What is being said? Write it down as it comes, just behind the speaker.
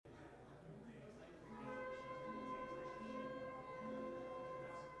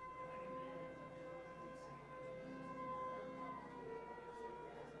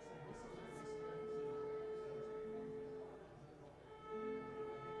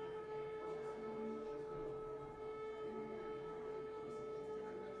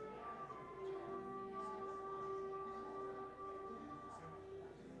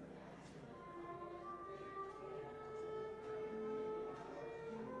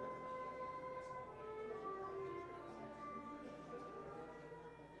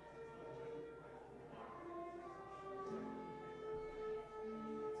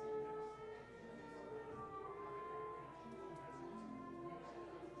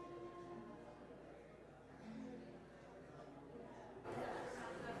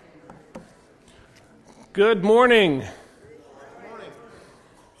Good morning.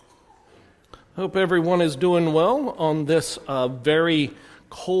 Hope everyone is doing well on this very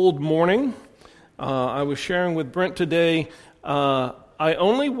cold morning. I was sharing with Brent today, I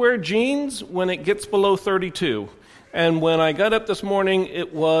only wear jeans when it gets below 32. And when I got up this morning,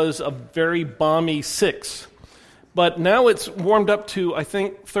 it was a very balmy 6. But now it's warmed up to, I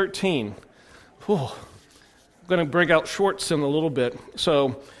think, 13. Whew. I'm going to break out shorts in a little bit.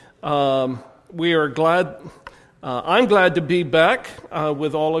 So we are glad. I'm glad to be back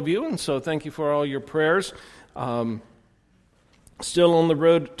with all of you, and so thank you for all your prayers. Still on the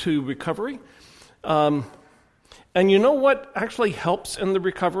road to recovery. And you know what actually helps in the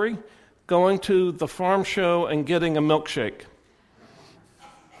recovery? Going to the farm show and getting a milkshake.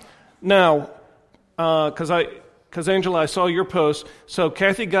 Now, because Angela, I saw your post, so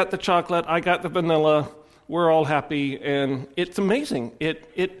Kathy got the chocolate, I got the vanilla, we're all happy, and it's amazing.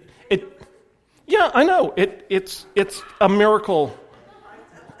 Yeah, I know. It's a miracle.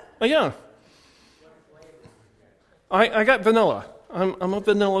 Yeah. I got vanilla. I'm a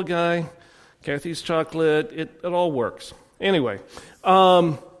vanilla guy. Kathy's chocolate. It all works. Anyway,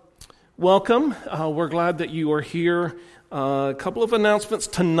 welcome. We're glad that you are here. A couple of announcements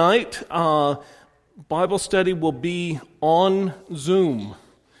tonight. Bible study will be on Zoom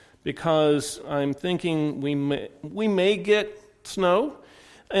because I'm thinking we may get snow.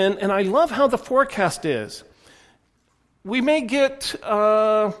 And I love how the forecast is. We may get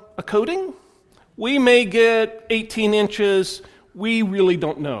a coating. We may get 18 inches. We really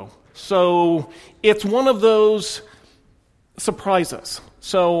don't know. So it's one of those surprises.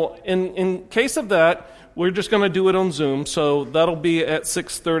 So in case of that, we're just going to do it on Zoom. So that'll be at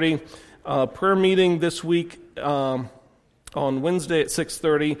 6:30. Prayer meeting this week on Wednesday at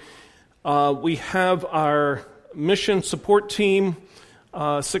 6:30. We have our mission support team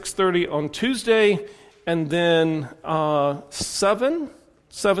 6:30 on Tuesday, and then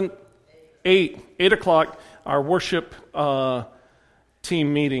 8 o'clock, our worship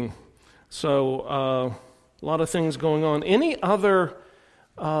team meeting. So a lot of things going on. Any other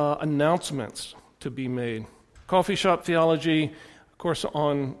announcements to be made? Coffee Shop Theology, of course,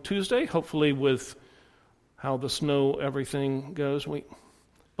 on Tuesday, hopefully with how the snow everything goes.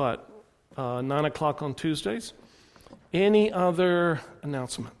 But 9 o'clock on Tuesdays. Any other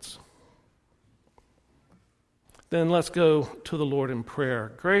announcements? Then let's go to the Lord in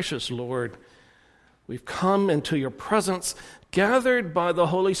prayer. Gracious Lord, we've come into your presence, gathered by the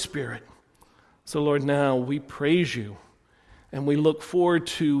Holy Spirit. So Lord, now we praise you, and we look forward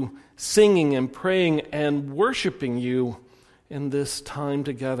to singing and praying and worshiping you in this time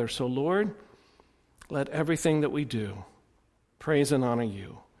together. So Lord, let everything that we do praise and honor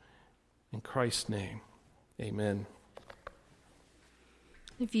you. In Christ's name, amen.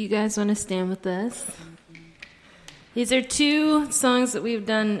 If you guys want to stand with us. These are two songs that we've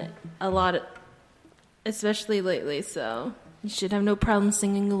done a lot, especially lately, so you should have no problem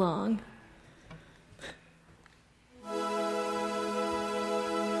singing along.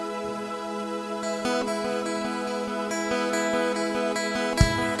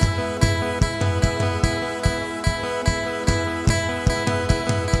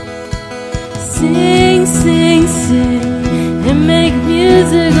 Sing, sing, sing. And make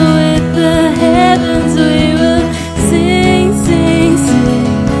music with the heavens. We will sing, sing,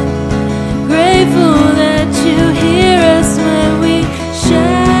 sing. Grateful that you hear us when we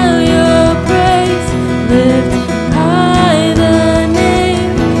shout your praise. Lift high the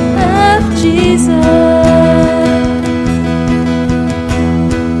name of Jesus.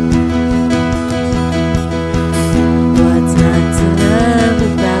 What's not to love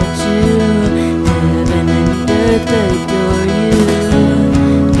about you? Heaven and earth adore you.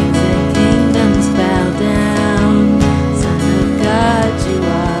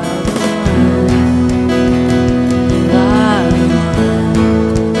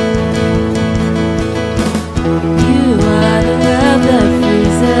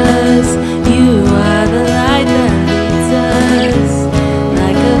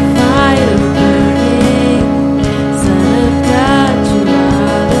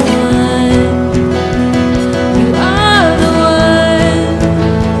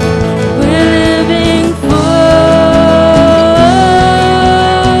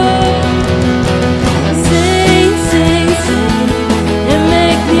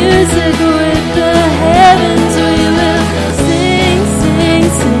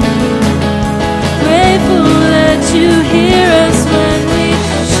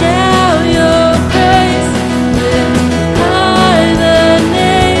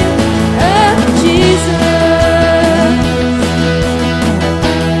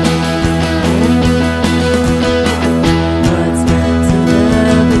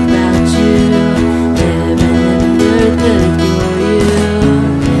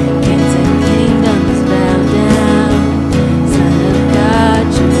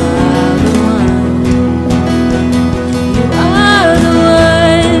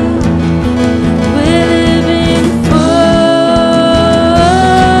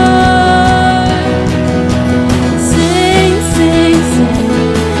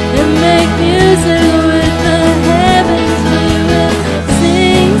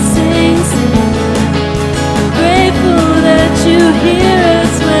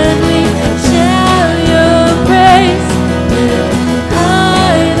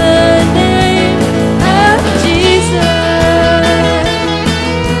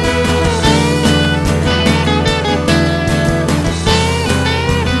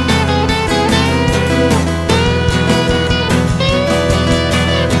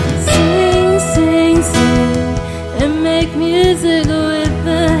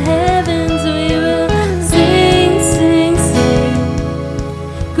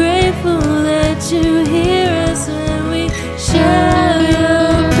 you hear us when we shout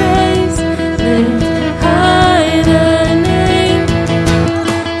your praise. Lift high the name.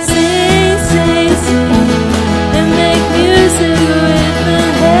 Sing, sing, sing, and make music with the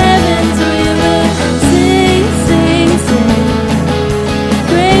heavens. We will sing, sing, sing.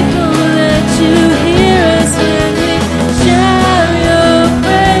 Grateful that you hear us when we shout your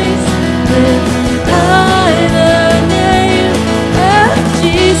praise. Lift high the name of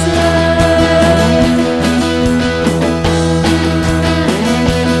Jesus.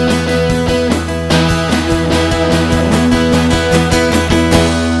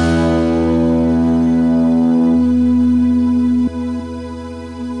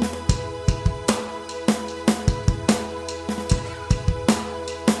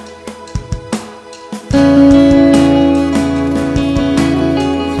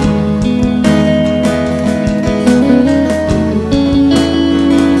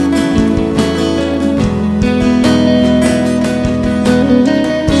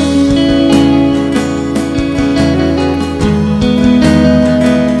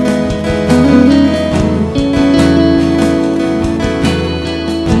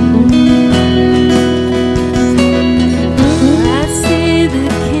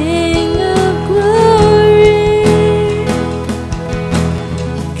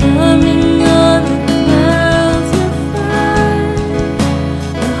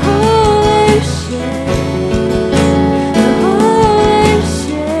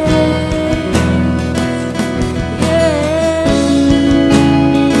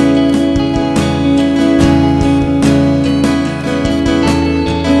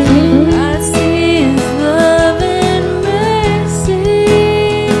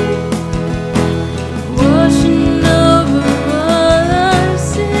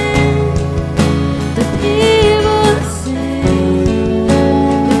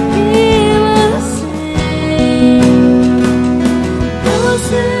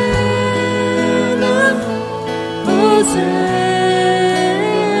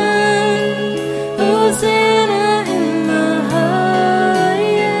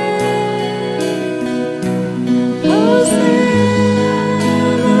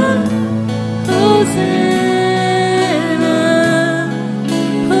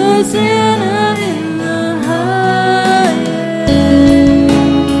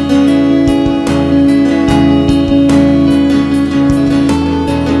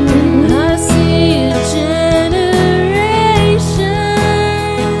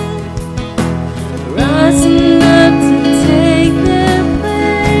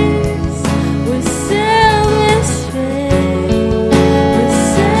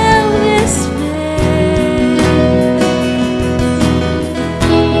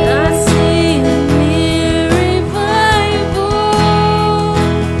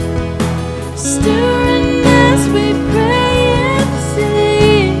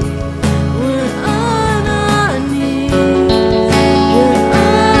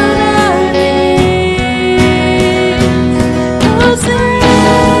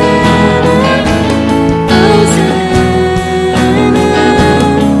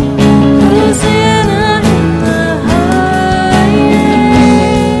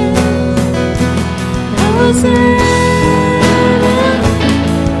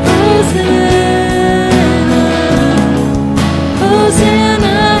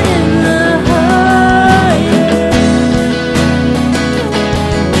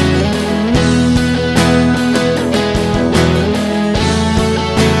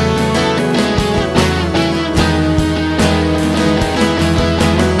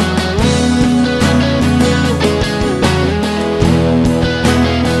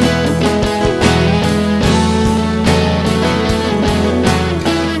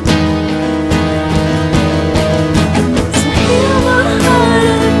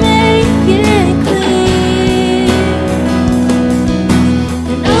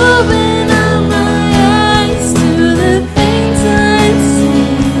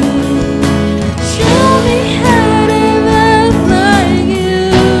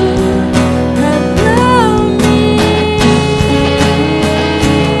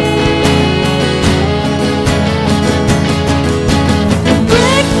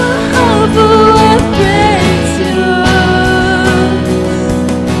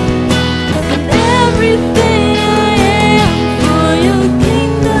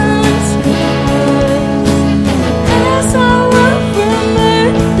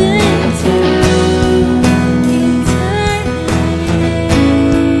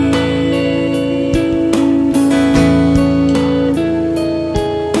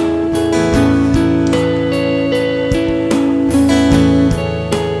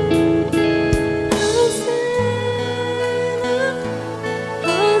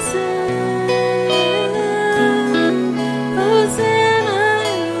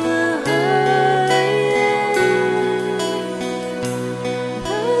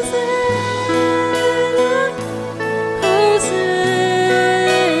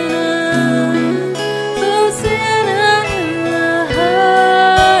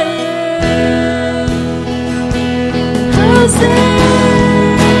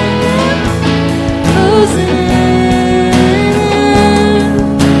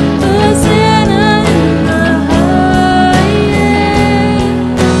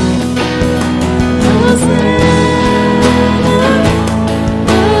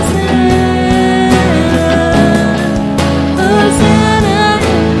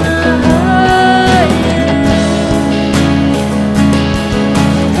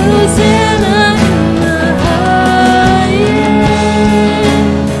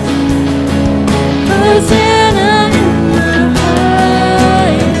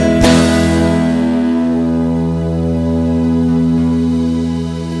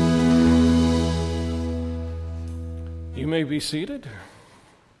 seated.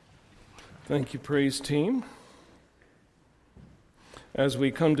 Thank you, praise team. As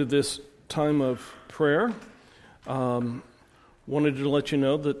we come to this time of prayer, wanted to let you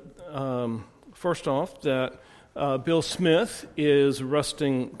know that, first off, that Bill Smith is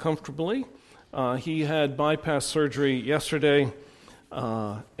resting comfortably. He had bypass surgery yesterday,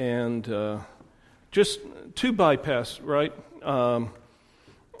 and just 2 bypass, right?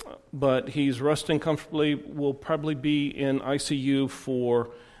 But he's resting comfortably. Will probably be in ICU for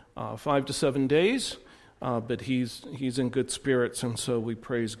 5 to 7 days, but he's in good spirits, and so we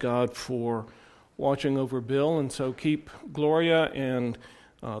praise God for watching over Bill. And so keep Gloria and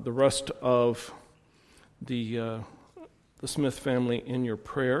the rest of the Smith family in your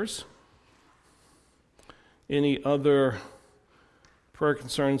prayers. Any other prayer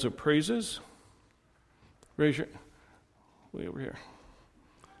concerns or praises? Raise your way over here.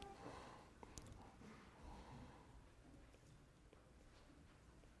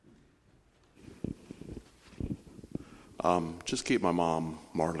 Just keep my mom,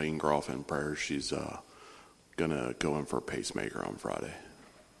 Marlene Groff, in prayer. She's going to go in for a pacemaker on Friday.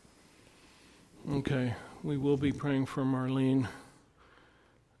 Okay, we will be praying for Marlene.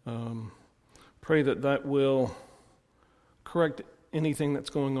 Pray that will correct anything that's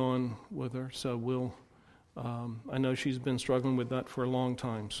going on with her. So we'll, I know she's been struggling with that for a long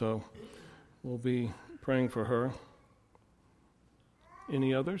time, so we'll be praying for her.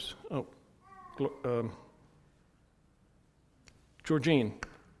 Any others? Georgine.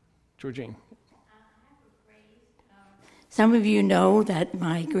 Some of you know that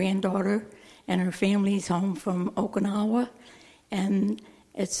my granddaughter and her family's home from Okinawa, and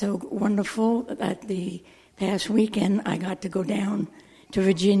it's so wonderful that the past weekend I got to go down to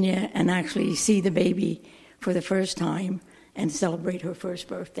Virginia and actually see the baby for the first time and celebrate her first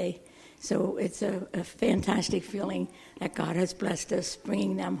birthday. So it's a fantastic feeling that God has blessed us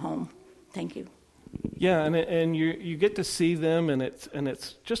bringing them home. Thank you. Yeah, and you get to see them, and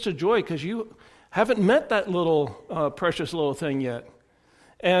it's just a joy because you haven't met that little precious little thing yet.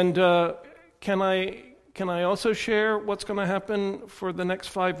 And can I also share what's going to happen for the next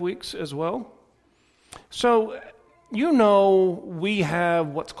 5 weeks as well? So we have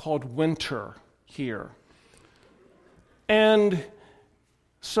what's called winter here, and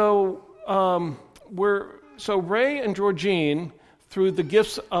so Ray and Georgine, through the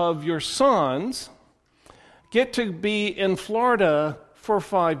gifts of your sons, get to be in Florida for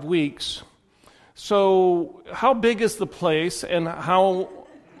 5 weeks. So how big is the place, and how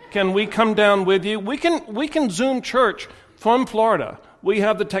can we come down with you? We can Zoom church from Florida. We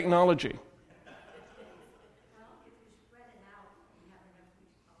have the technology.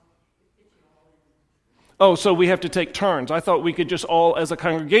 Oh, so we have to take turns. I thought we could just all, as a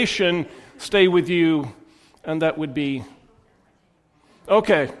congregation, stay with you, and that would be...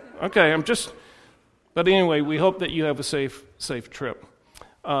 Okay, but anyway, we hope that you have a safe trip.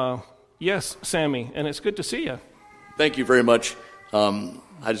 Yes, Sammy, and it's good to see you. Thank you very much.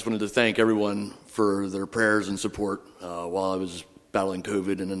 I just wanted to thank everyone for their prayers and support while I was battling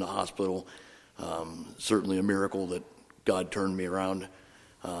COVID and in the hospital. Certainly a miracle that God turned me around.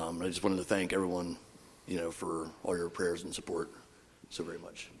 I just wanted to thank everyone, for all your prayers and support so very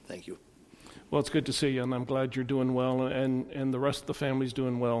much. Thank you. Well, it's good to see you, and I'm glad you're doing well, and the rest of the family's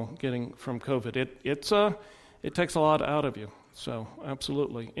doing well getting from COVID. It takes a lot out of you, so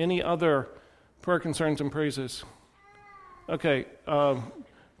absolutely. Any other prayer concerns and praises? Okay,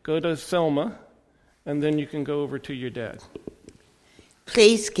 go to Selma, and then you can go over to your dad.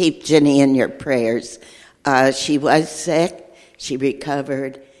 Please keep Jenny in your prayers. She was sick, she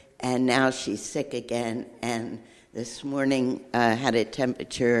recovered, and now she's sick again, and this morning had a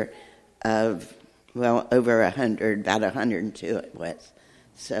temperature of, over 100, about 102 it was.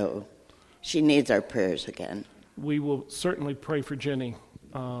 So she needs our prayers again. We will certainly pray for Jenny,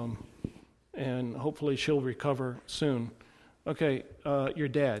 and hopefully she'll recover soon. Okay, your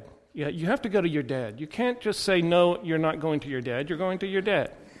dad. Yeah, you have to go to your dad. You can't just say, no, you're not going to your dad. You're going to your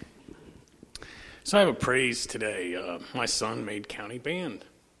dad. So I have a praise today. My son made county band.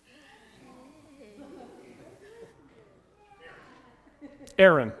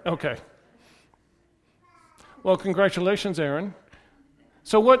 Aaron, okay. Well, congratulations, Aaron.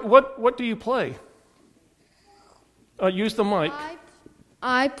 So what do you play? Use the mic.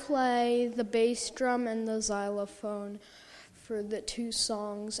 I play the bass drum and the xylophone for the 2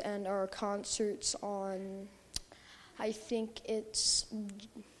 songs and our concerts on, I think it's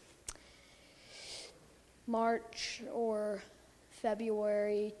March or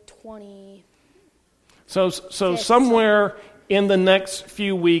February 20. So somewhere in the next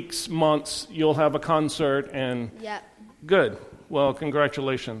few weeks, months, you'll have a concert, and Yep. Good. Well,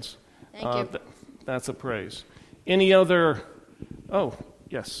 congratulations. Thank you. That's a praise. Any other? Oh,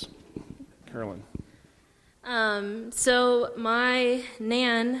 yes, Carolyn. So my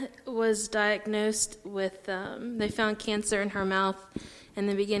Nan was diagnosed with, they found cancer in her mouth in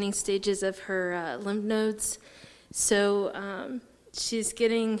the beginning stages of her lymph nodes. So she's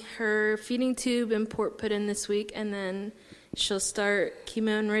getting her feeding tube and port put in this week, and then she'll start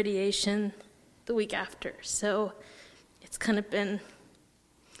chemo and radiation the week after. So it's kind of been,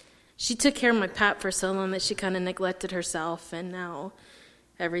 she took care of my Pat for so long that she kind of neglected herself, and now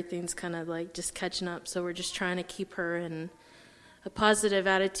everything's kind of like just catching up. So we're just trying to keep her in a positive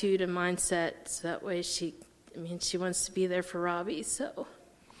attitude and mindset, so that way she wants to be there for Robbie. So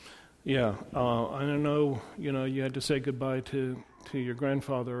yeah, I know, you had to say goodbye to your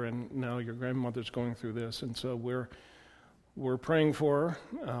grandfather, and now your grandmother's going through this, and so we're praying for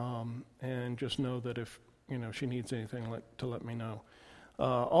her, and just know that if she needs anything, to let me know.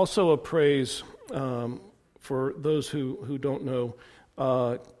 Also a praise for those who don't know.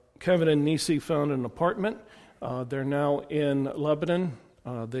 Kevin and Nisi found an apartment. They're now in Lebanon.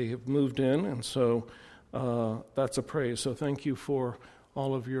 They have moved in, and so that's a praise. So thank you for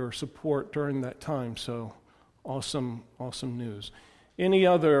all of your support during that time. So awesome news. Any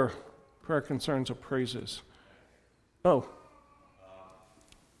other prayer concerns or praises? Oh.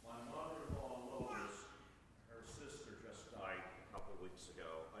 My mother-in-law, Lois, her sister just died a couple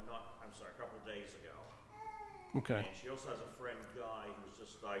of days ago. Okay. And she also has a friend, Guy, who's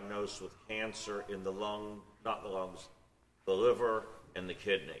just diagnosed with cancer in the the liver and the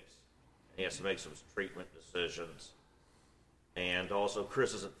kidneys. He has to make some treatment decisions. And also,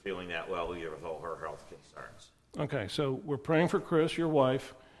 Chris isn't feeling that well either with all her health concerns. Okay, so we're praying for Chris, your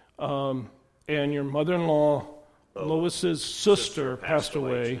wife, and your mother-in-law, Lois's sister passed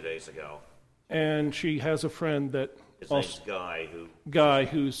away 2 days ago. And she has a friend that His name's Guy,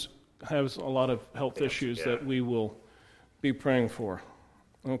 who's has a lot of health issues that we will be praying for.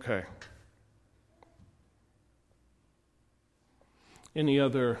 Okay. Any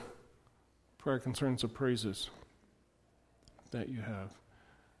other prayer concerns or praises that you have?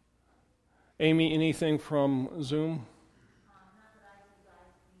 Amy, anything from Zoom?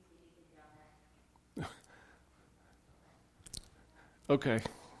 Okay.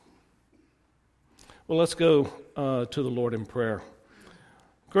 Well, let's go to the Lord in prayer.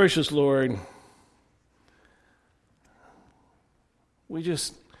 Gracious Lord,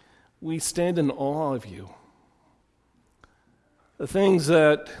 we stand in awe of you. The things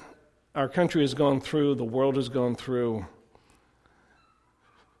that our country has gone through, the world has gone through,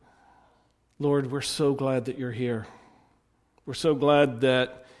 Lord, we're so glad that you're here. We're so glad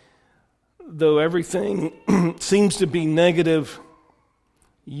that though everything seems to be negative,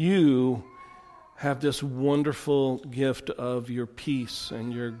 you have this wonderful gift of your peace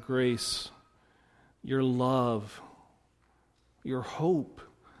and your grace, your love, your hope.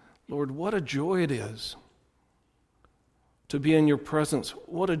 Lord, what a joy it is to be in your presence.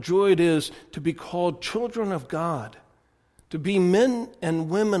 What a joy it is to be called children of God, to be men and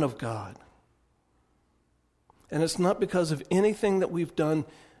women of God. And it's not because of anything that we've done.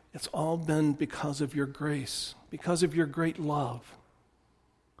 It's all been because of your grace, because of your great love.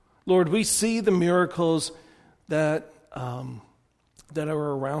 Lord, we see the miracles that are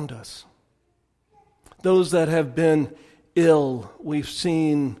around us. Those that have been ill, we've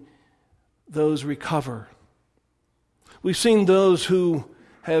seen those recover. We've seen those who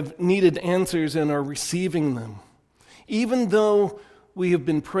have needed answers and are receiving them. Even though we have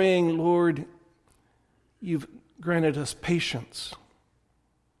been praying, Lord, you've granted us patience.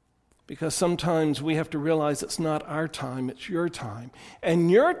 Because sometimes we have to realize it's not our time, it's your time. And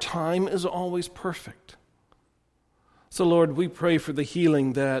your time is always perfect. So, Lord, we pray for the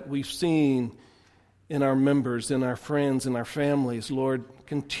healing that we've seen in our members, in our friends, in our families. Lord,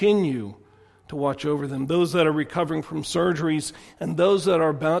 continue to watch over them. Those that are recovering from surgeries and those that are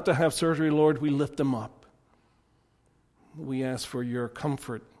about to have surgery, Lord, we lift them up. We ask for your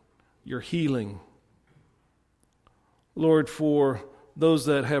comfort, your healing. Lord, for those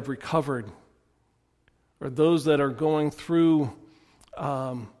that have recovered, or those that are going through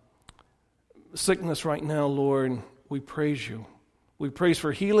sickness right now, Lord, we praise you. We praise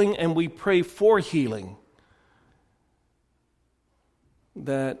for healing, and we pray for healing,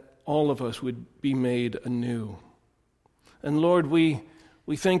 that all of us would be made anew. And Lord, we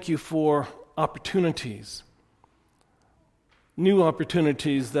thank you for opportunities, new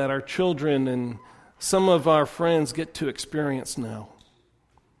opportunities that our children and some of our friends get to experience now.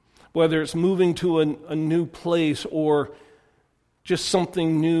 Whether it's moving to a new place or just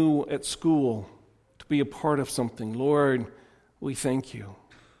something new at school, to be a part of something. Lord, we thank you.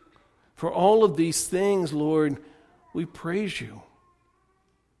 For all of these things, Lord, we praise you.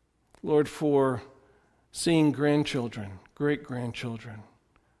 Lord, for seeing grandchildren, great-grandchildren,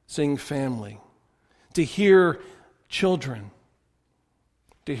 seeing family, to hear children,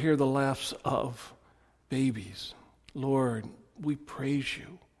 to hear the laughs of babies. Lord, we praise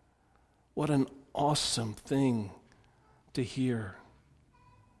you. What an awesome thing to hear.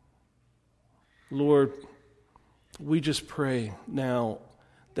 Lord, we just pray now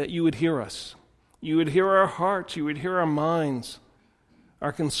that you would hear us. You would hear our hearts. You would hear our minds,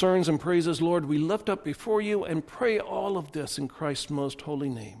 our concerns and praises. Lord, we lift up before you and pray all of this in Christ's most holy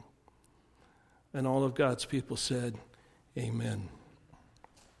name. And all of God's people said, amen.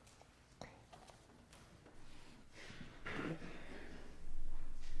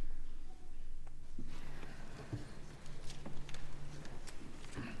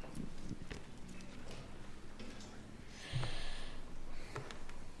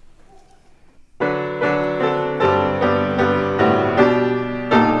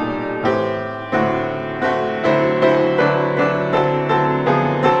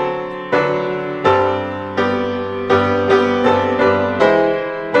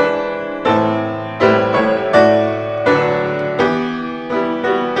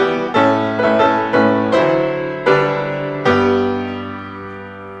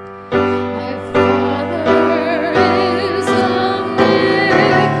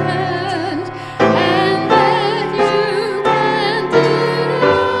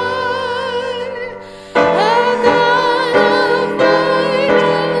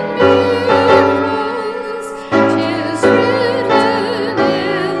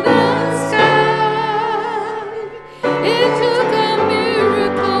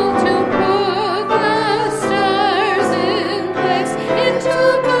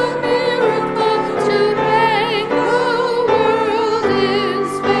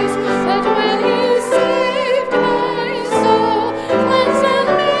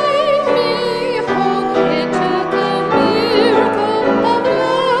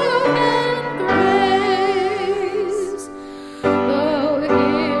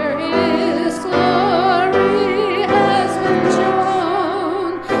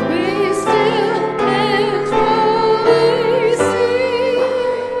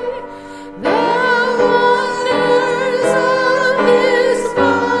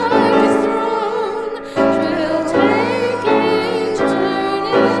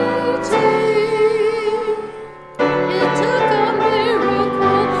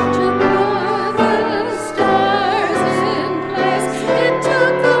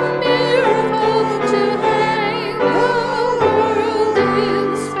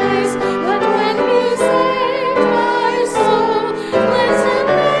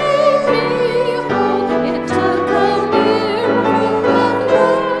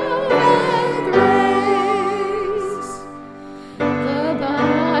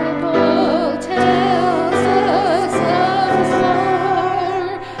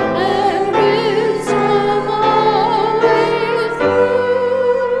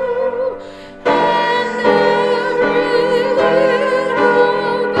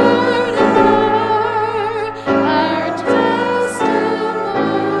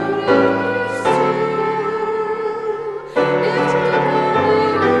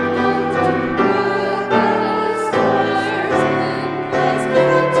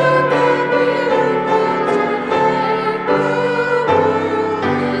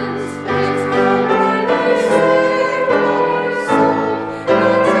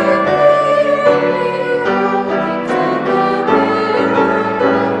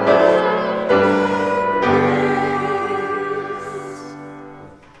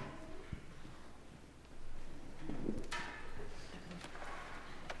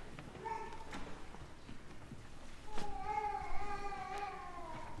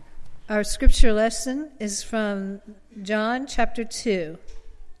 Our scripture lesson is from John chapter 2.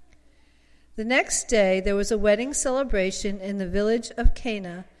 The next day there was a wedding celebration in the village of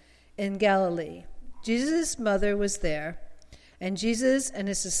Cana in Galilee. Jesus' mother was there, and Jesus and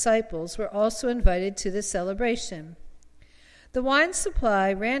his disciples were also invited to the celebration. The wine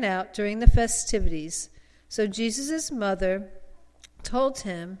supply ran out during the festivities, so Jesus' mother told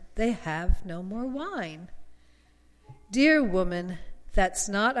him, "They have no more wine." "Dear woman, that's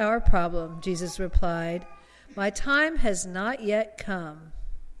not our problem," Jesus replied. "My time has not yet come."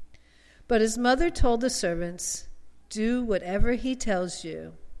 But his mother told the servants, "Do whatever he tells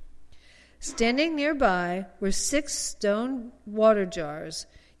you." Standing nearby were 6 stone water jars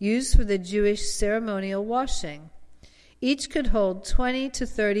used for the Jewish ceremonial washing. Each could hold 20 to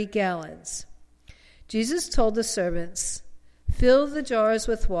 30 gallons. Jesus told the servants, "Fill the jars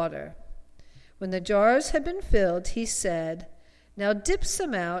with water." When the jars had been filled, he said, "Now dip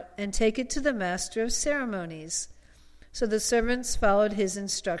some out and take it to the master of ceremonies." So the servants followed his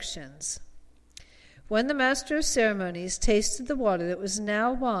instructions. When the master of ceremonies tasted the water that was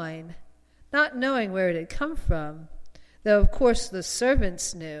now wine, not knowing where it had come from, though of course the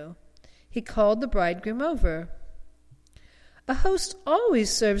servants knew, he called the bridegroom over. "A host always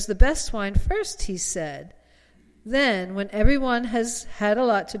serves the best wine first," he said. Then, when everyone has had a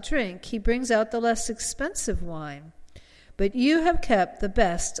lot to drink, he brings out the less expensive wine. But you have kept the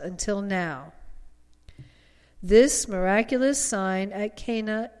best until now. This miraculous sign at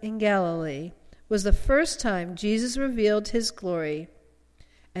Cana in Galilee was the first time Jesus revealed his glory,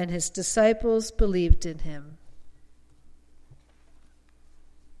 and his disciples believed in him.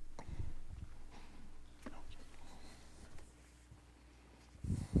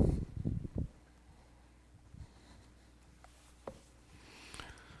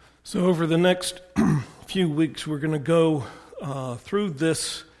 So over the next few weeks, we're going to go through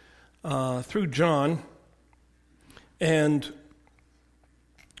John, and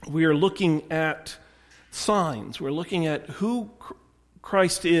we are looking at signs. We're looking at who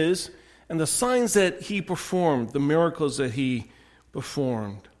Christ is and the signs that he performed, the miracles that he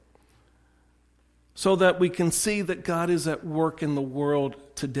performed, so that we can see that God is at work in the world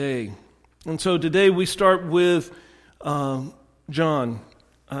today. And so today we start with John.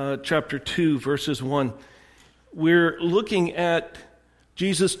 Chapter 2, verses 1. We're looking at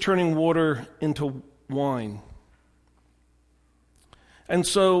Jesus turning water into wine. And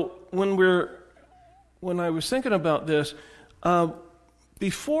so when I was thinking about this,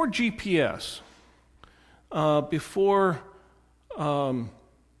 before GPS, before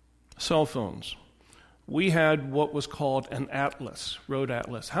cell phones, we had what was called an atlas, road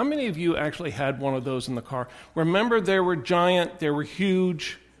atlas. How many of you actually had one of those in the car? Remember, they were giant, they were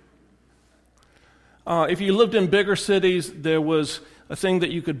huge. If you lived in bigger cities, there was a thing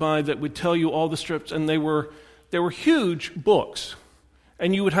that you could buy that would tell you all the strips, and they were huge books,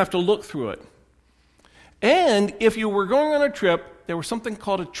 and you would have to look through it. And if you were going on a trip, there was something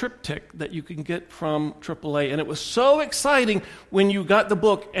called a triptych that you can get from AAA, and it was so exciting when you got the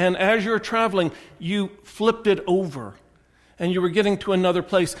book, and as you're traveling, you flipped it over, and you were getting to another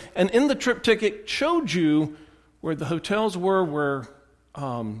place. And in the triptych, it showed you where the hotels were, where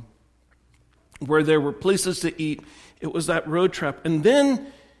there were places to eat. It was that road trip. And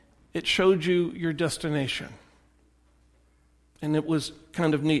then it showed you your destination. And it was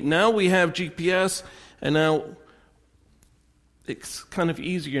kind of neat. Now we have GPS, and now it's kind of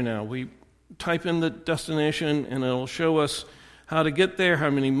easier now. We type in the destination, and it'll show us how to get there, how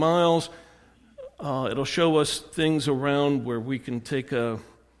many miles. It'll show us things around where we can take a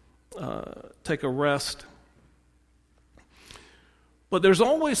rest. But there's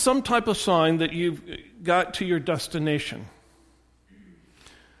always some type of sign that you've got to your destination.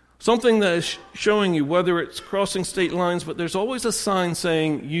 Something that is showing you, whether it's crossing state lines, but there's always a sign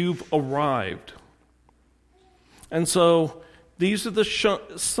saying you've arrived. And so these are the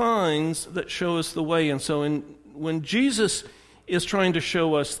signs that show us the way. And so when Jesus is trying to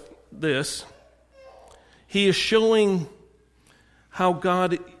show us this, he is showing how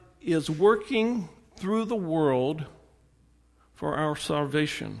God is working through the world for our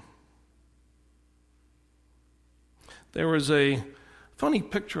salvation. There was a funny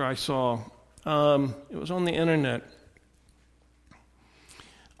picture I saw. It was on the internet.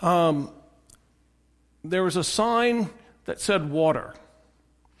 There was a sign that said water,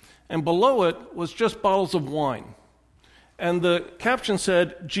 and below it was just bottles of wine. And the caption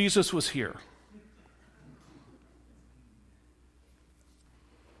said, "Jesus was here."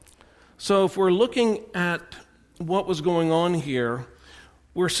 So if we're looking at what was going on here,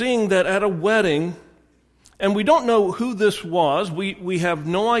 we're seeing that at a wedding, and we don't know who this was. We have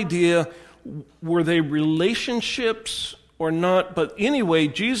no idea, were they relationships or not. But anyway,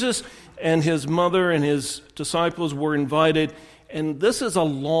 Jesus and his mother and his disciples were invited, and this is a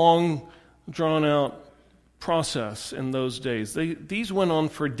long, drawn-out process in those days. These went on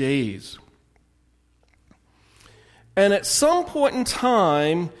for days. And at some point in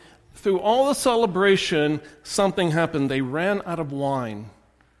time, through all the celebration, something happened. They ran out of wine.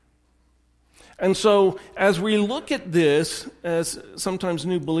 And so, as we look at this, as sometimes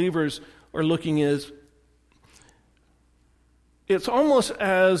new believers are looking, it's almost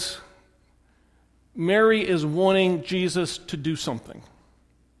as Mary is wanting Jesus to do something.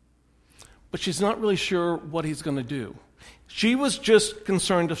 But she's not really sure what he's going to do. She was just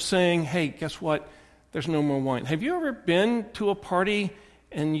concerned of saying, "Hey, guess what? There's no more wine." Have you ever been to a party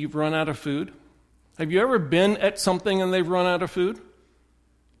and you've run out of food? Have you ever been at something and they've run out of food?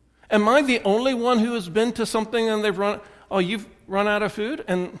 Am I the only one who has been to something and they've you've run out of food?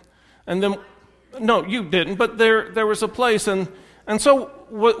 And then, no, you didn't, but there was a place, and so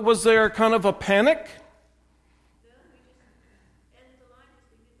was there kind of a panic?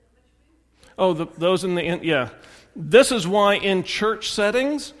 Oh, those in the end, yeah. This is why in church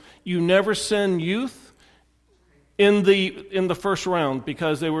settings, you never send youth in the first round,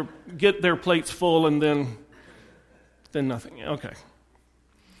 because they get their plates full and then nothing. Okay.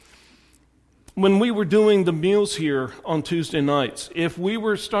 When we were doing the meals here on Tuesday nights, if we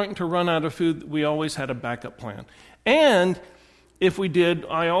were starting to run out of food, we always had a backup plan. And if we did,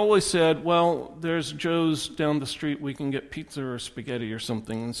 I always said, well, there's Joe's down the street. We can get pizza or spaghetti or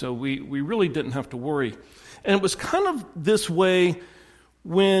something. And so we really didn't have to worry. And it was kind of this way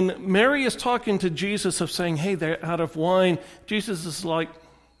when Mary is talking to Jesus of saying, hey, they're out of wine. Jesus is like,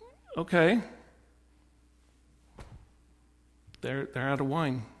 okay, they're out of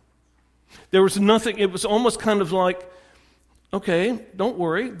wine. There was nothing, it was almost kind of like, okay, don't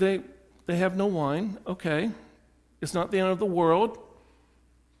worry, they have no wine, okay, it's not the end of the world.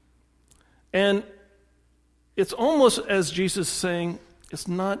 And it's almost as Jesus is saying, it's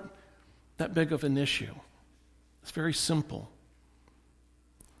not that big of an issue. It's very simple.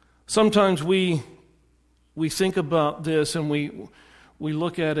 Sometimes we think about this and we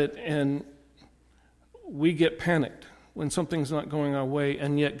look at it and we get panicked when something's not going our way,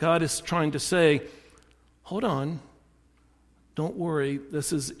 and yet God is trying to say, hold on, don't worry,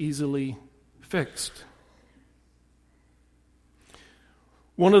 this is easily fixed.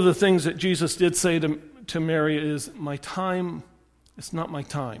 One of the things that Jesus did say to Mary is, my time, it's not my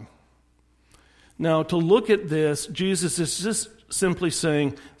time. Now, to look at this, Jesus is just simply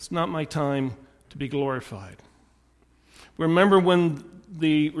saying, it's not my time to be glorified. Remember when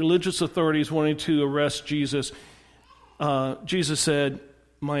the religious authorities wanted to arrest Jesus, Jesus said,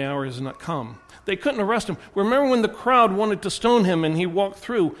 my hour has not come. They couldn't arrest him. Remember when the crowd wanted to stone him and he walked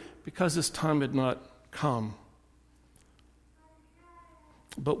through, because his time had not come.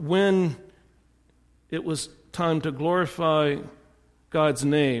 But when it was time to glorify God's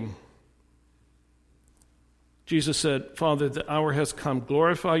name, Jesus said, Father, the hour has come.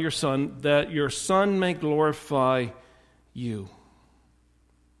 Glorify your Son, that your Son may glorify you.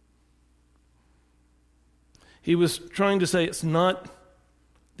 He was trying to say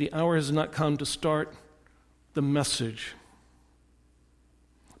the hour has not come to start the message.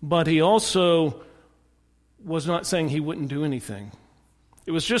 But he also was not saying he wouldn't do anything.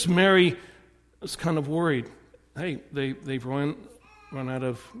 It was just Mary was kind of worried. Hey, they've run out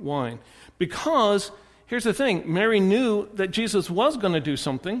of wine. Because, here's the thing, Mary knew that Jesus was going to do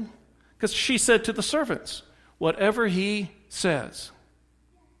something, because she said to the servants, whatever he says.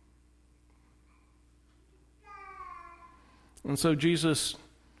 And so Jesus,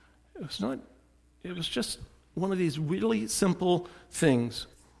 it was just one of these really simple things.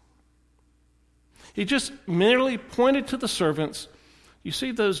 He just merely pointed to the servants. You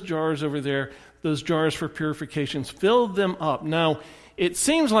see those jars over there, those jars for purifications, fill them up. Now, it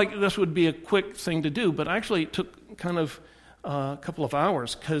seems like this would be a quick thing to do, but actually it took kind of a couple of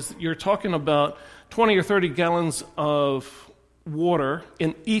hours, because you're talking about 20 or 30 gallons of water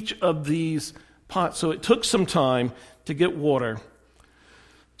in each of these pots. So it took some time to get water.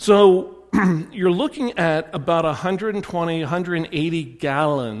 So you're looking at about 120, 180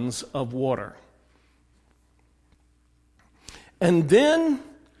 gallons of water. And then,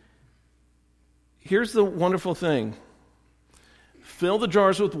 here's the wonderful thing. Fill the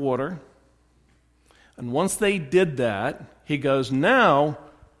jars with water. And once they did that, he goes, now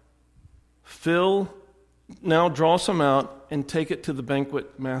draw some out and take it to the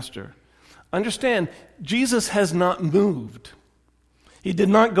banquet master. Understand, Jesus has not moved. He did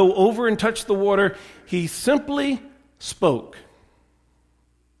not go over and touch the water. He simply spoke.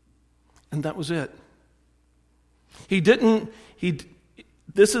 And that was it.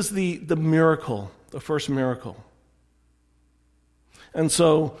 This is the miracle, the first miracle. And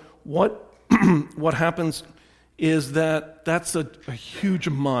so what happens is that's a huge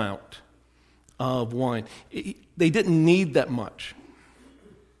amount of wine. They didn't need that much.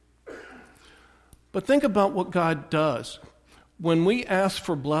 But think about what God does. When we ask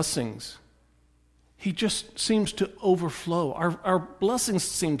for blessings, he just seems to overflow. Our blessings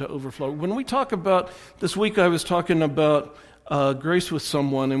seem to overflow. When we talk about, this week I was talking about grace with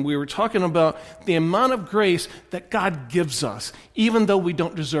someone, and we were talking about the amount of grace that God gives us, even though we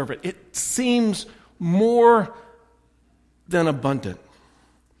don't deserve it. It seems more than abundant.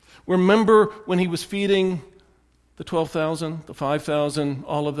 Remember when he was feeding the 12,000, the 5,000,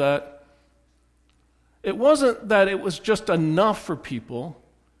 all of that? It wasn't that it was just enough for people.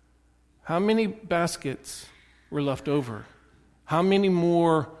 How many baskets were left over? How many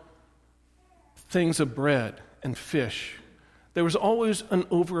more things of bread and fish? There was always an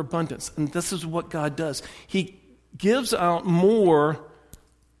overabundance, and this is what God does. He gives out more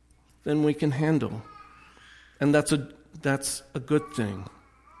than we can handle, and that's a good thing.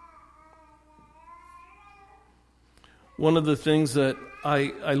 One of the things that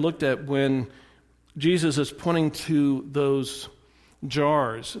I looked at when Jesus is pointing to those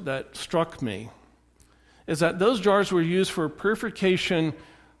jars that struck me is that those jars were used for purification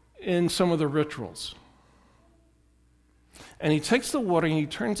in some of the rituals. And he takes the water and he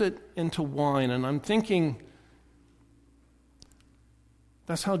turns it into wine, and I'm thinking,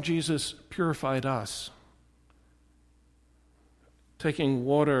 that's how Jesus purified us. Taking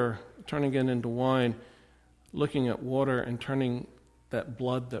water, turning it into wine, looking at water and turning that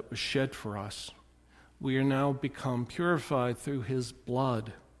blood that was shed for us. We are now become purified through his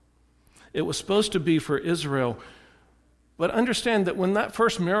blood. It was supposed to be for Israel, but understand that when that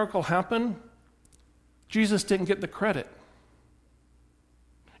first miracle happened, Jesus didn't get the credit.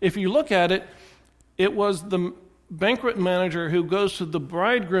 If you look at it, it was the banquet manager who goes to the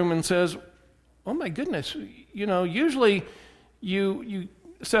bridegroom and says, oh my goodness, usually you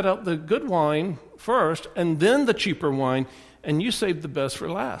set out the good wine first and then the cheaper wine, and you saved the best for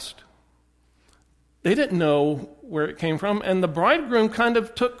last. They didn't know where it came from, and the bridegroom kind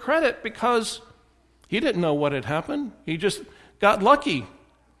of took credit because he didn't know what had happened. He just got lucky.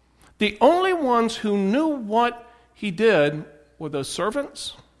 The only ones who knew what he did were the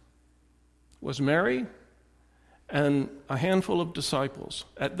servants, was Mary, and a handful of disciples.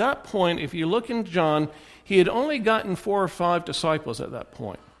 At that point, if you look in John, he had only gotten 4 or 5 disciples at that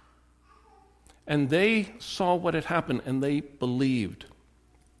point. And they saw what had happened, and they believed.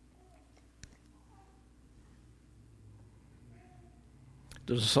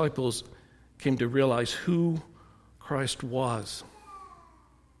 The disciples came to realize who Christ was.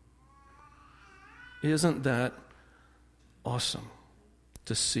 Isn't that awesome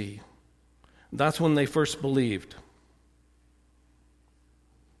to see? That's when they first believed.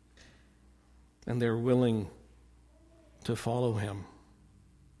 And they're willing to follow him.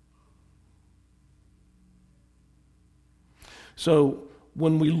 So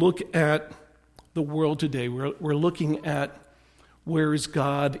when we look at the world today, we're looking at where is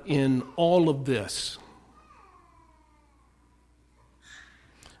God in all of this?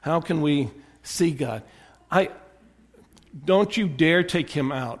 How can we see God? Don't you dare take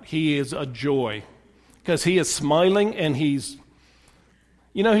him out. He is a joy because he is smiling and he's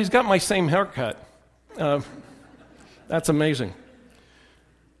got my same haircut. That's amazing.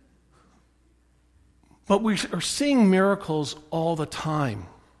 But we are seeing miracles all the time,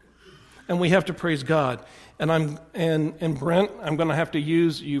 and we have to praise God. And Brent, I'm going to have to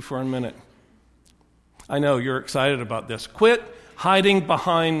use you for a minute. I know you're excited about this. Quit hiding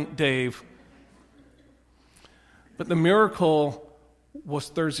behind Dave. But the miracle was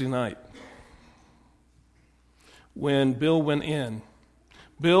Thursday night when Bill went in.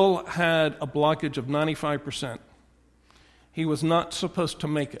 Bill had a blockage of 95%. He was not supposed to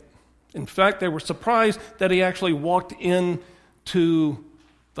make it. In fact, they were surprised that he actually walked into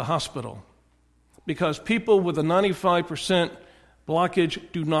the hospital because people with a 95% blockage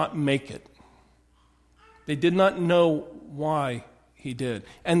do not make it. They did not know why he did.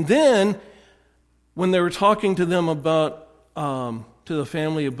 And then when they were talking to them about, to the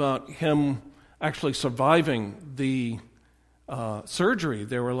family about him actually surviving the surgery,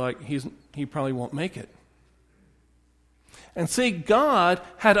 they were like, he probably won't make it. And see, God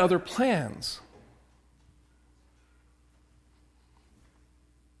had other plans.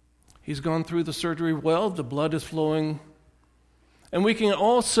 He's gone through the surgery well, the blood is flowing. And we can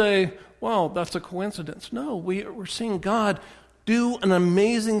all say, well, that's a coincidence. No, we're seeing God do an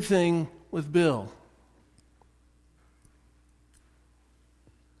amazing thing with Bill.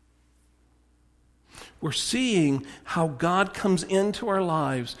 We're seeing how God comes into our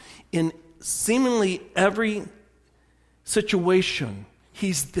lives in seemingly every situation.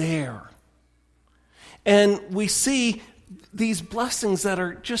 He's there. And we see these blessings that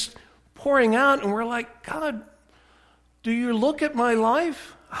are just pouring out, and we're like, God, do you look at my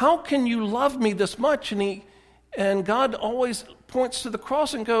life? How can you love me this much? And God always points to the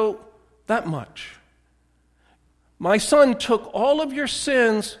cross and go, that much. My son took all of your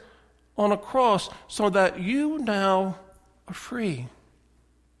sins on a cross so that you now are free.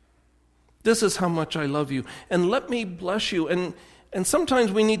 This is how much I love you. And let me bless you. And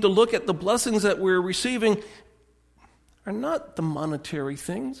sometimes we need to look at the blessings that we're receiving are not the monetary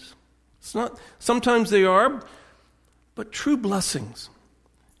things. Sometimes they are, but true blessings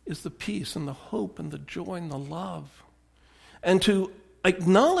is the peace and the hope and the joy and the love. And to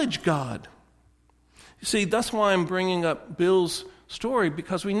acknowledge God. You see, that's why I'm bringing up Bill's story,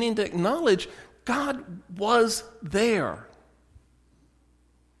 because we need to acknowledge God was there.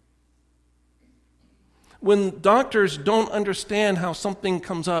 When doctors don't understand how something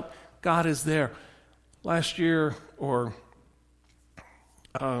comes up, God is there. Last year, or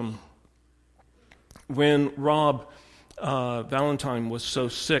when Rob Valentine was so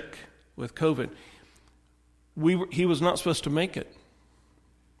sick with COVID, he was not supposed to make it.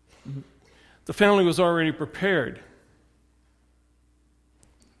 The family was already prepared.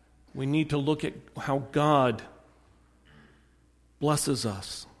 We need to look at how God blesses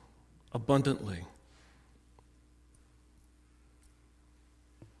us abundantly.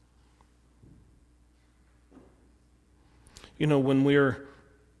 You know, when we're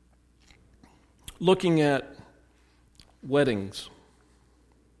looking at weddings,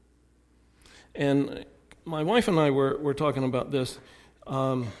 and my wife and I were talking about this.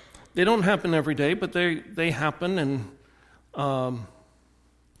 They don't happen every day, but they happen, and I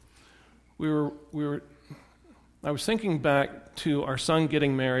was thinking back to our son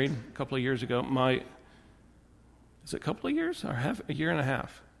getting married a couple of years ago. Is it a couple of years or a year and a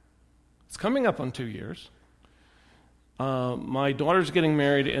half? It's coming up on 2 years. My daughter's getting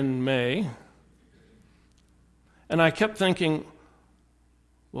married in May, and I kept thinking,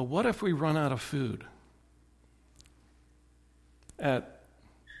 well, what if we run out of food at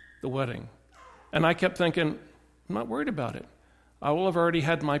the wedding? And I kept thinking, I'm not worried about it. I will have already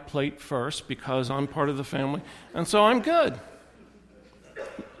had my plate first because I'm part of the family, and so I'm good.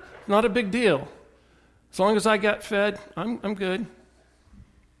 Not a big deal. As long as I got fed, I'm good.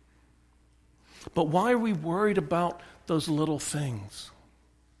 But why are we worried about those little things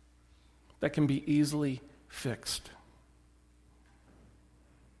that can be easily fixed?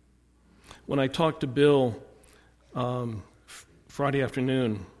 When I talked to Bill Friday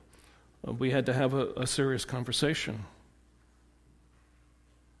afternoon, we had to have a serious conversation.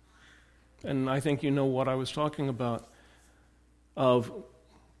 And I think you know what I was talking about. Of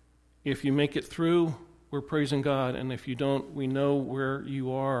if you make it through, we're praising God, and if you don't, we know where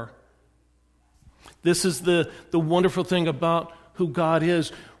you are. This is the wonderful thing about who God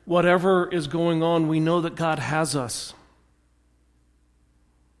is. Whatever is going on, we know that God has us.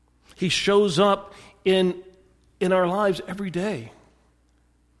 He shows up in our lives every day.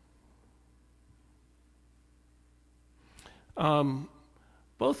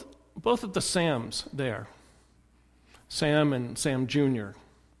 Both of the Sams there, Sam and Sam Jr.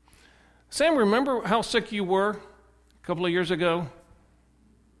 Sam, remember how sick you were a couple of years ago?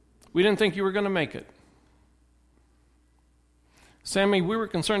 We didn't think you were going to make it. Sammy, we were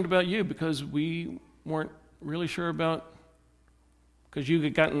concerned about you because we weren't really sure about, because you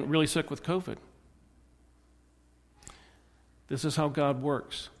had gotten really sick with COVID. This is how God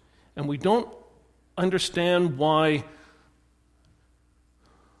works. And we don't understand why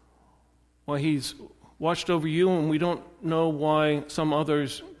He's watched over you, and we don't know why some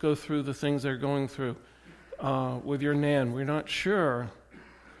others go through the things they're going through with your Nan. We're not sure,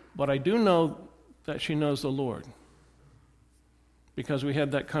 but I do know that she knows the Lord because we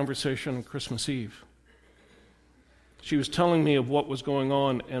had that conversation on Christmas Eve. She was telling me of what was going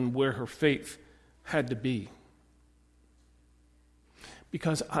on and where her faith had to be.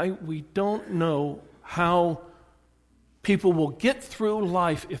 Because we don't know how people will get through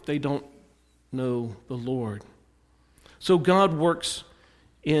life if they don't know the Lord. So God works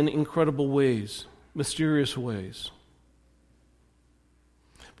in incredible ways, mysterious ways.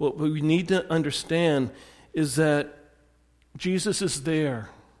 What we need to understand is that Jesus is there.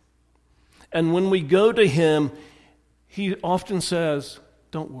 And when we go to Him, He often says,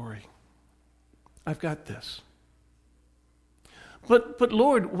 don't worry, I've got this. But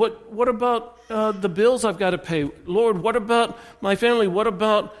Lord, what about the bills I've got to pay? Lord, what about my family? What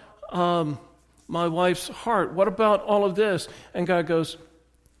about my wife's heart? What about all of this? And God goes,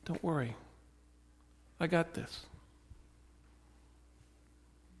 don't worry, I got this.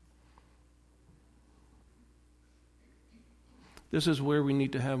 This is where we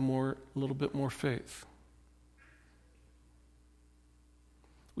need to have a little bit more faith.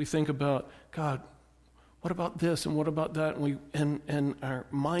 We think about, God, what about this and what about that? And our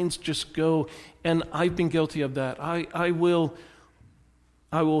minds just go, and I've been guilty of that. I will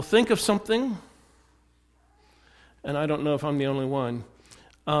think of something, and I don't know if I'm the only one,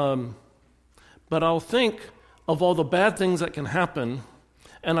 but I'll think of all the bad things that can happen,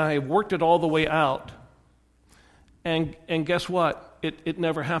 and I worked it all the way out, and guess what? It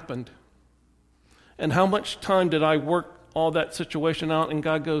never happened. And how much time did I work all that situation out? And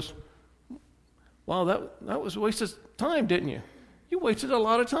God goes, wow, that was a waste of time, didn't you? You wasted a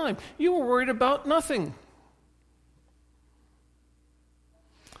lot of time. You were worried about nothing.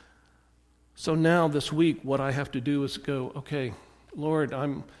 So now this week, what I have to do is go, okay, Lord,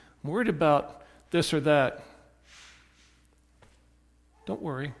 I'm worried about this or that. Don't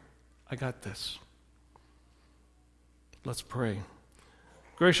worry, I got this. Let's pray.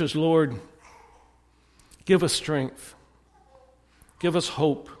 Gracious Lord, give us strength. Give us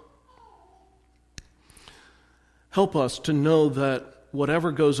hope. Help us to know that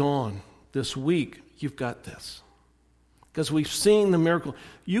whatever goes on this week, you've got this. Because we've seen the miracle.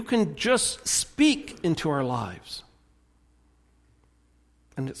 You can just speak into our lives,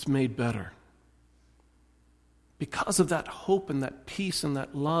 and it's made better. Because of that hope and that peace and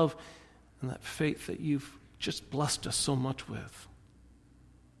that love and that faith that you've just blessed us so much with.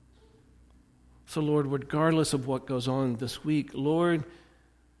 So, Lord, regardless of what goes on this week, Lord,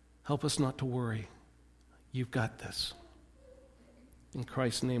 help us not to worry. You've got this. In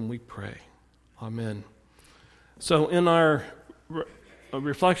Christ's name we pray. Amen. So in our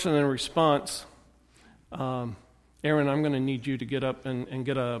reflection and response, Aaron, I'm going to need you to get up and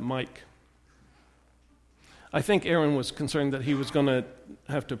get a mic. I think Aaron was concerned that he was going to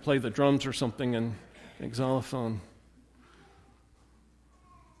have to play the drums or something and xylophone.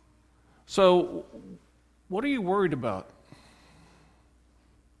 So what are you worried about?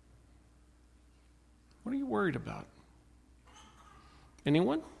 What are you worried about?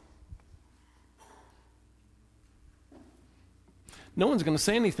 Anyone? No one's going to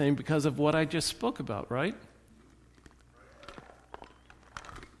say anything because of what I just spoke about, right?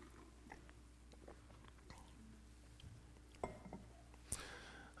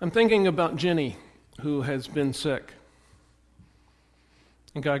 I'm thinking about Jenny, who has been sick.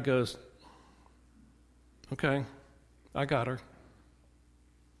 And God goes, okay, I got her.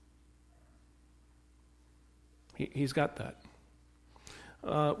 He's got that.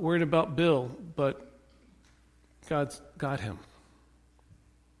 Worried about Bill, but God's got him.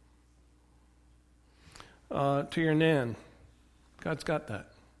 To your Nan, God's got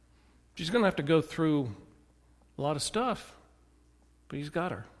that. She's going to have to go through a lot of stuff, but He's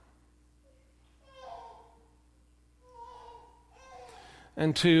got her.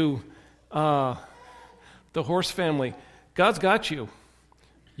 And to the Horse family, God's got you.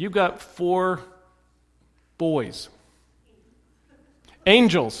 You've got 4 boys.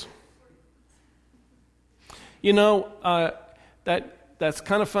 Angels. You know, that's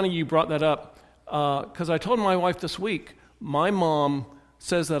kind of funny you brought that up, because I told my wife this week, my mom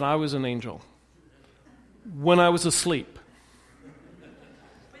says that I was an angel when I was asleep.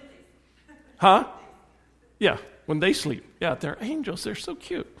 Huh? Yeah, when they sleep. Yeah, they're angels. They're so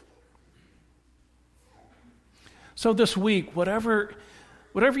cute. So this week, whatever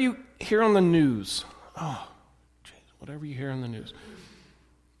you hear on the news, whatever you hear on the news,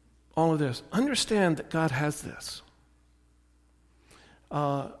 all of this, understand that God has this.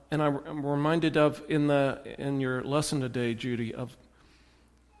 And I'm reminded of in your lesson today, Judy, of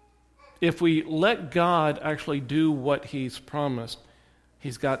if we let God actually do what He's promised,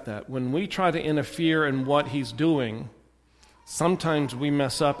 He's got that. When we try to interfere in what He's doing, sometimes we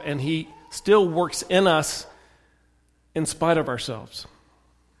mess up, and He still works in us in spite of ourselves.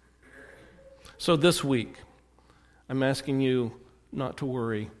 So this week, I'm asking you not to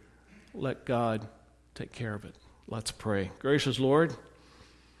worry. Let God take care of it. Let's pray. Gracious Lord,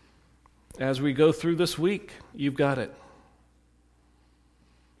 as we go through this week, you've got it.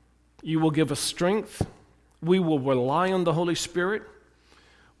 You will give us strength. We will rely on the Holy Spirit.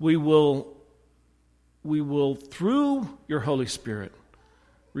 We will, through your Holy Spirit,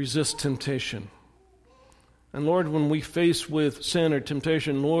 resist temptation. And Lord, when we face with sin or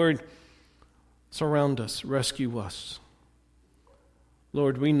temptation, Lord, surround us, rescue us.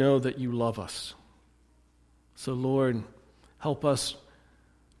 Lord, we know that you love us. So Lord, help us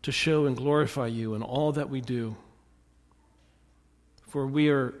to show and glorify you in all that we do. For we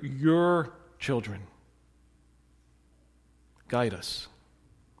are your children. Guide us.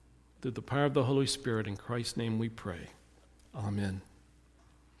 Through the power of the Holy Spirit, in Christ's name we pray. Amen.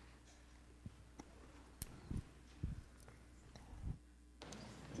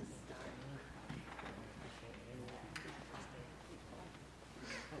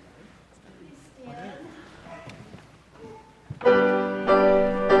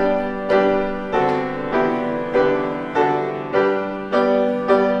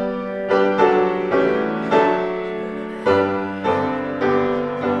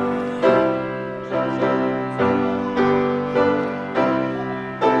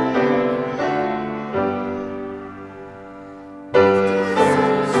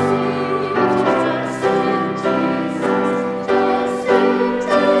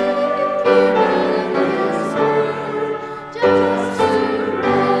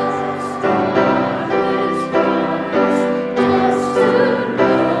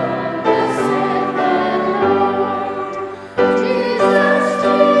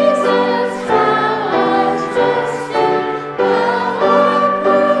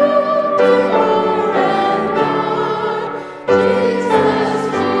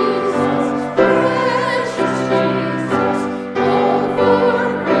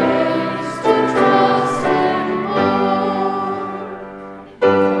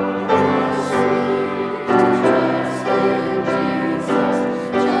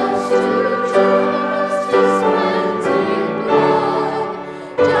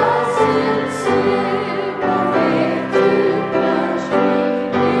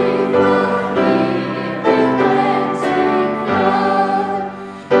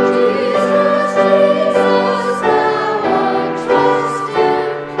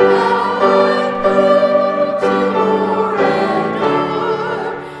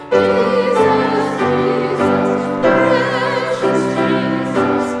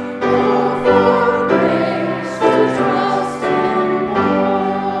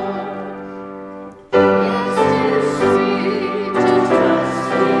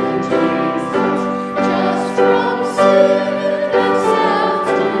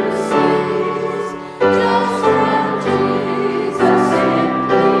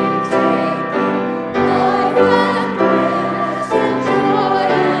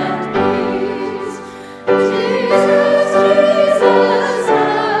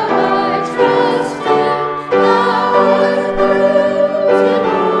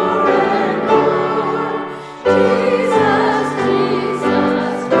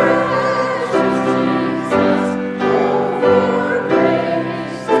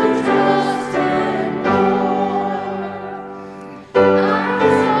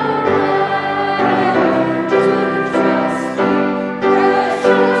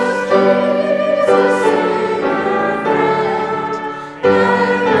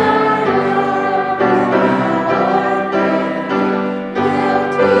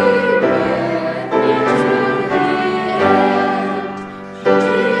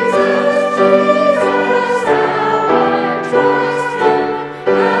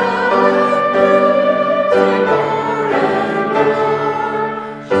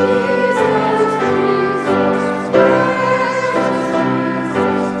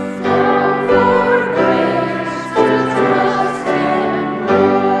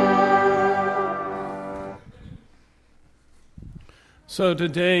 So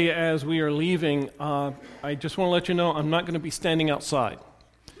today, as we are leaving, I just want to let you know I'm not going to be standing outside.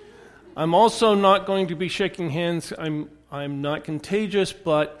 I'm also not going to be shaking hands. I'm not contagious,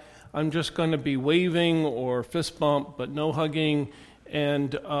 but I'm just going to be waving or fist bump, but no hugging.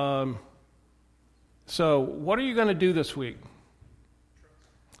 And so what are you going to do this week?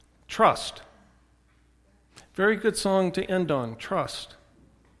 Trust. Very good song to end on, trust.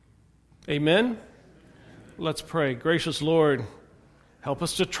 Amen? Let's pray. Gracious Lord, help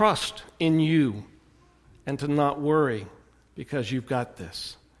us to trust in you and to not worry because you've got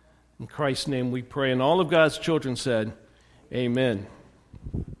this. In Christ's name we pray. And all of God's children said, amen.